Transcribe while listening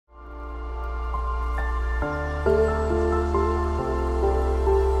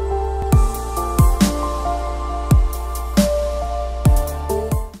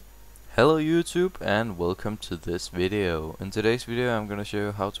Hello YouTube and welcome to this video. In today's video I'm gonna show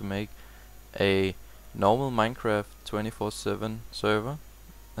you how to make a normal Minecraft 24/7 server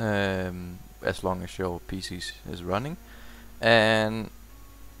as long as your PC is running, and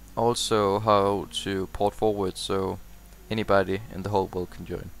also how to port forward so anybody in the whole world can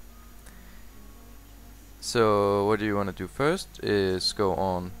join. So what you want to do first is go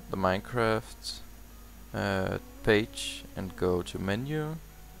on the Minecraft page and go to menu.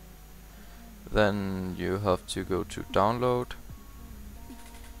 Then you have to go to download.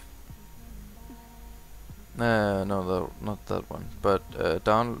 No, not that one, but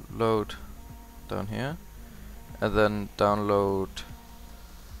download down here, and then download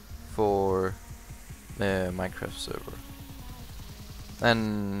for the Minecraft server.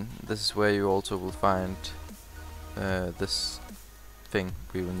 And this is where you also will find this thing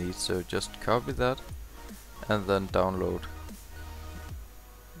we will need. So just copy that and then download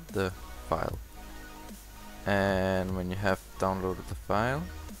the file. And when you have downloaded the file,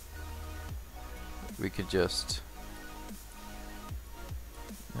 we can just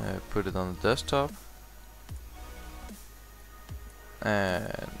put it on the desktop,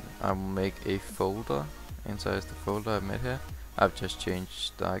 and I will make a folder inside the folder I made here. I've just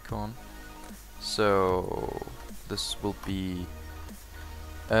changed the icon, so this will be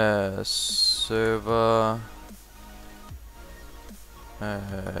server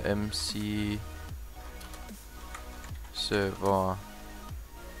MC server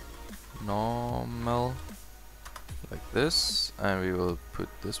normal, like this, and we will put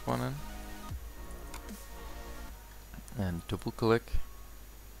this one in and double click.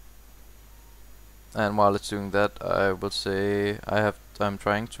 And while it's doing that, I will say I'm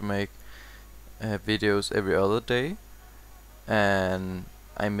trying to make videos every other day, and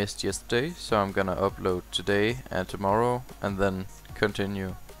I missed yesterday, so I'm gonna upload today and tomorrow and then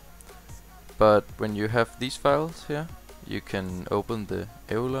continue. But when you have these files here, you can open the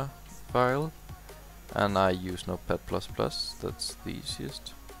Euler file, and I use Notepad++, that's the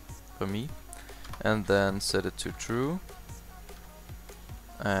easiest for me, and then set it to true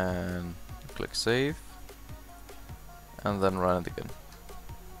and click save, and then run it again.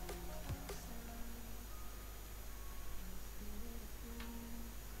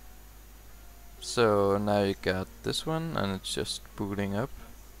 So now you got this one, and it's just booting up,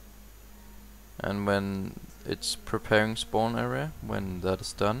 and when it's preparing spawn area, when that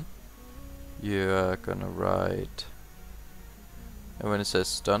is done, you are gonna write, and when it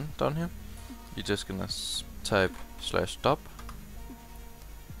says done down here, you're just gonna type /stop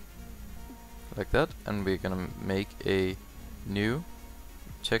like that, and we're gonna make a new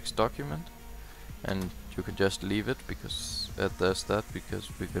text document, and you can just leave it because there's that, because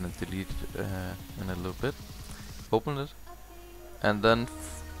we're gonna delete it in a little bit. Open it, and then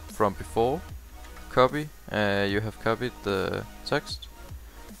from before, copy. You have copied the text,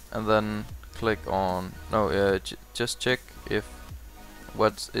 and then click on just check if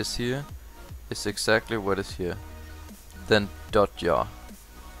what is here is exactly what is here. Then .jar,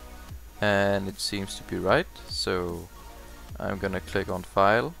 and it seems to be right. So I'm gonna click on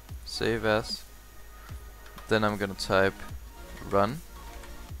File, Save As. Then I'm gonna type run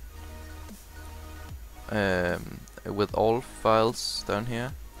with all files down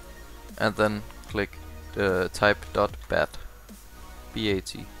here, and then click type .bat,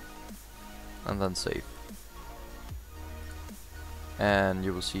 B-A-T, and then save. And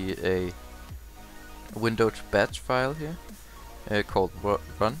you will see a windowed batch file here called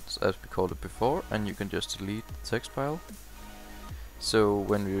run, as we called it before, and you can just delete the text file. So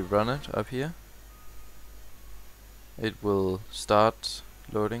when we run it up here, it will start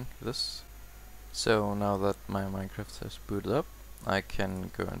loading this. So now that my Minecraft has booted up, I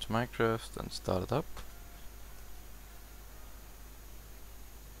can go into Minecraft and start it up.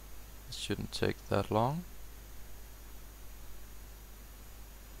 It shouldn't take that long.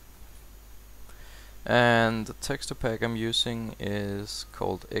 And the texture pack I'm using is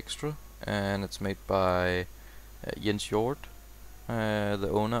called Extra, and it's made by Jens Hjort, the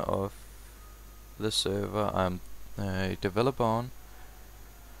owner of the server I'm a developer on.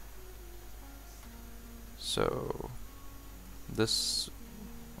 So this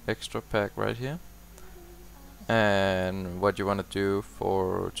extra pack right here, and what you want to do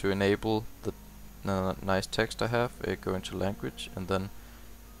to enable the nice text I have, go into language and then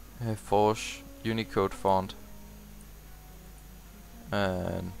force Unicode font,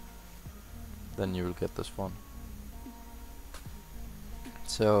 and then you will get this font.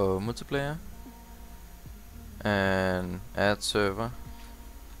 So multiplayer and add server,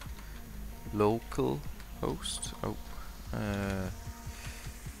 local host,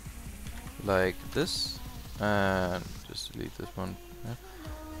 like this, and just delete this one. Yeah.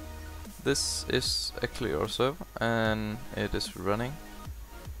 This is a clear server and it is running.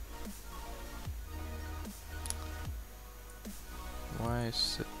 Why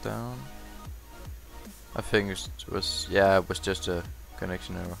is it down? I think it was just a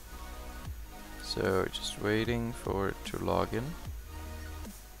connection error. So just waiting for it to log in.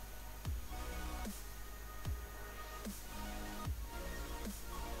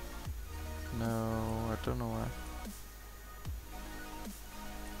 No, I don't know why.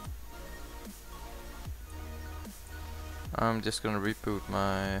 I'm just gonna reboot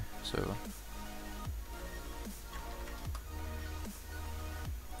my server.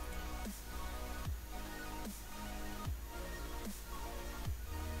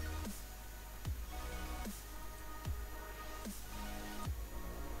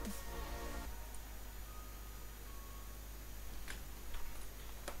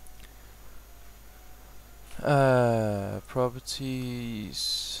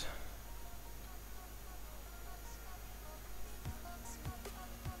 Properties.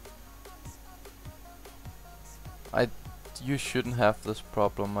 You shouldn't have this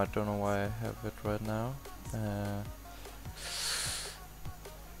problem. I don't know why I have it right now.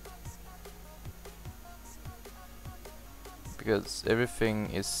 Because everything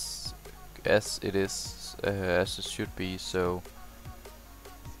is as it is, as it should be. So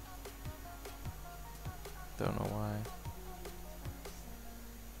don't know why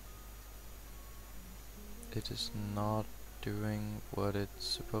it is not doing what it's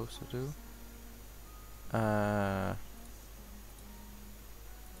supposed to do.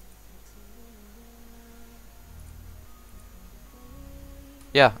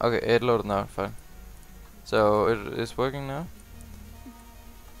 Yeah, okay, it loaded now, fine. So it is working now.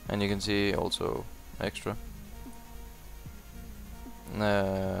 And you can see also extra.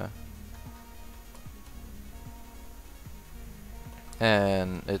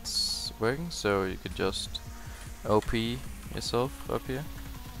 And it's working, so you could just OP yourself up here.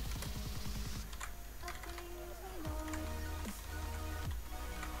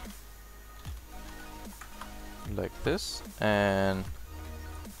 Like this, and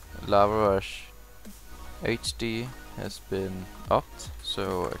LavaRushHD has been upped,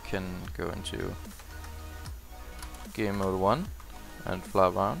 so I can go into game mode 1 and fly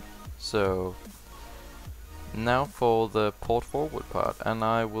around. So now for the port forward part, and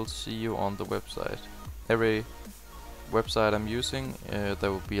I will see you on the website. Every website I'm using,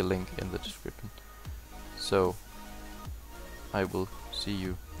 there will be a link in the description. So I will see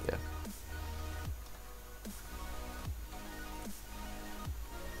you there.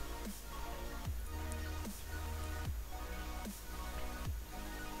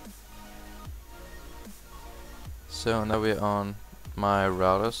 So now we're on my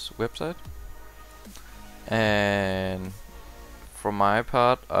router's website, and for my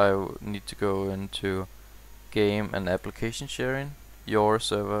part I need to go into game and application sharing. Your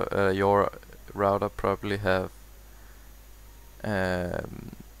server, your router probably have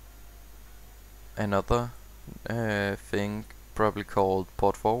another thing probably called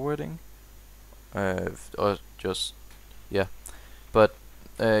port forwarding, or just yeah, but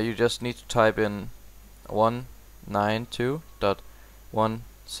you just need to type in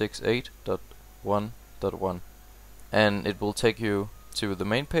 192.168.1.1 and it will take you to the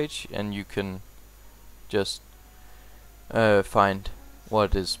main page, and you can just find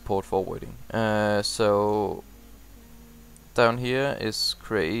what is port forwarding. So down here is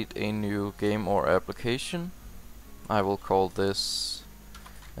create a new game or application. I will call this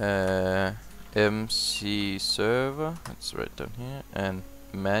MC server. It's right down here, and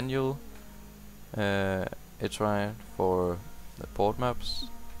manual. Try for the port maps,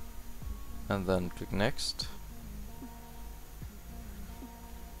 and then click next.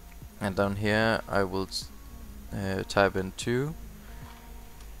 And down here I will type in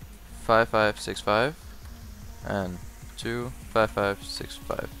 25565 and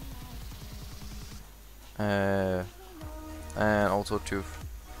 25565, and also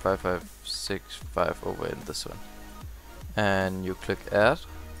 25565 over in this one, and you click add.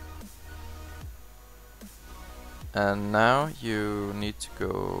 And now you need to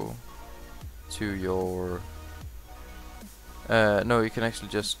go to your no, you can actually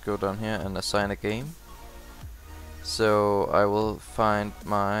just go down here and assign a game. So I will find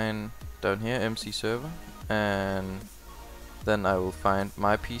mine down here, MC server, and then I will find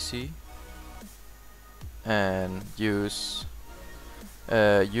my PC and use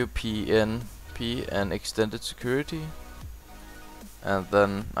UPnP and extended security, and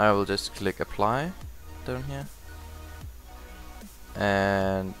then I will just click apply down here,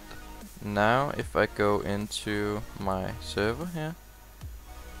 and now if I go into my server here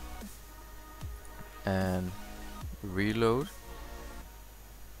and reload,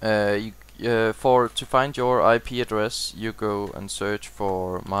 to find your IP address, you go and search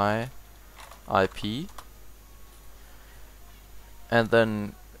for my IP, and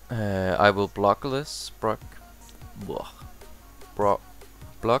then I will block this, block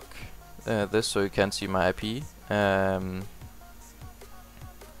this so you can't see my IP, and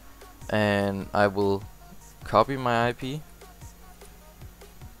I will copy my IP,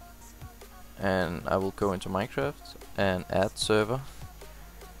 and I will go into Minecraft and add server,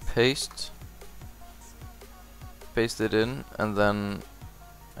 paste it in, and then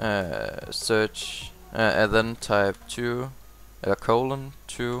search, and then type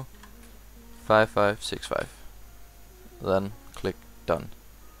 2:5565, then click done.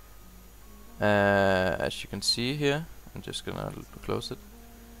 As you can see here, I'm just gonna close it.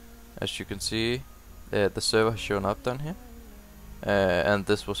 As you can see, the server has shown up down here, and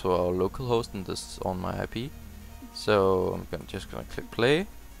this was for our local host, and this is on my IP. So I'm just gonna click play,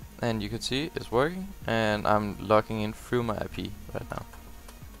 and you can see it's working, and I'm logging in through my IP right now.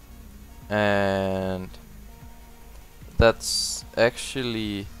 And that's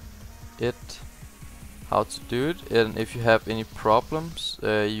actually it, how to do it. And if you have any problems,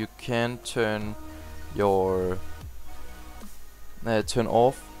 you can turn your turn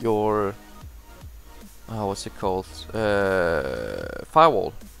off your what's it called,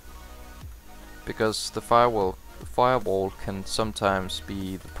 firewall, because the firewall can sometimes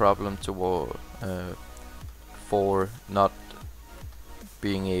be the problem for not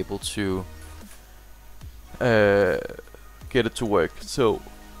being able to get it to work. So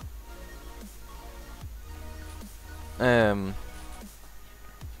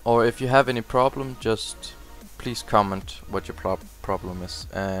or if you have any problem, just please comment what your problem is,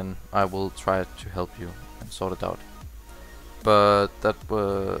 and I will try to help you and sort it out. But that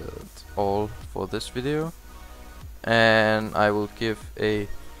was all for this video, and I will give a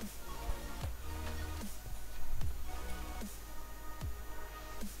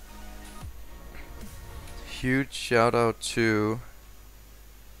huge shout out to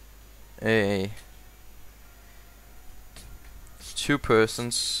two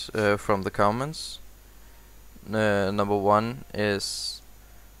persons from the comments. Number one is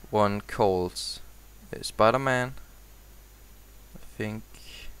one called Spider-Man. I think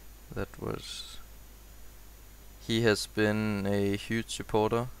that was. He has been a huge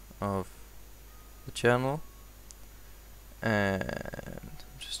supporter of the channel, and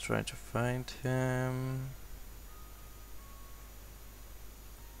I'm just trying to find him.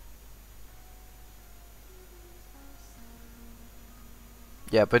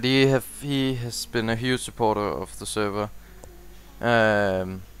 Yeah, but he has been a huge supporter of the server,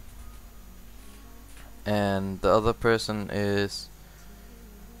 and the other person is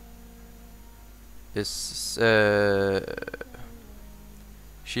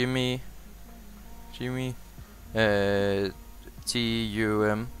Jimmy TUM,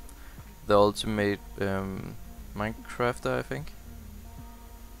 the ultimate Minecrafter, I think.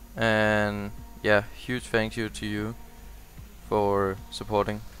 And yeah, huge thank you to you for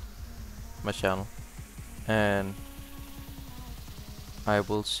supporting my channel, and I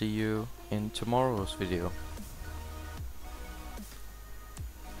will see you in tomorrow's video.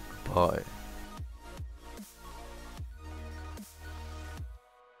 Bye.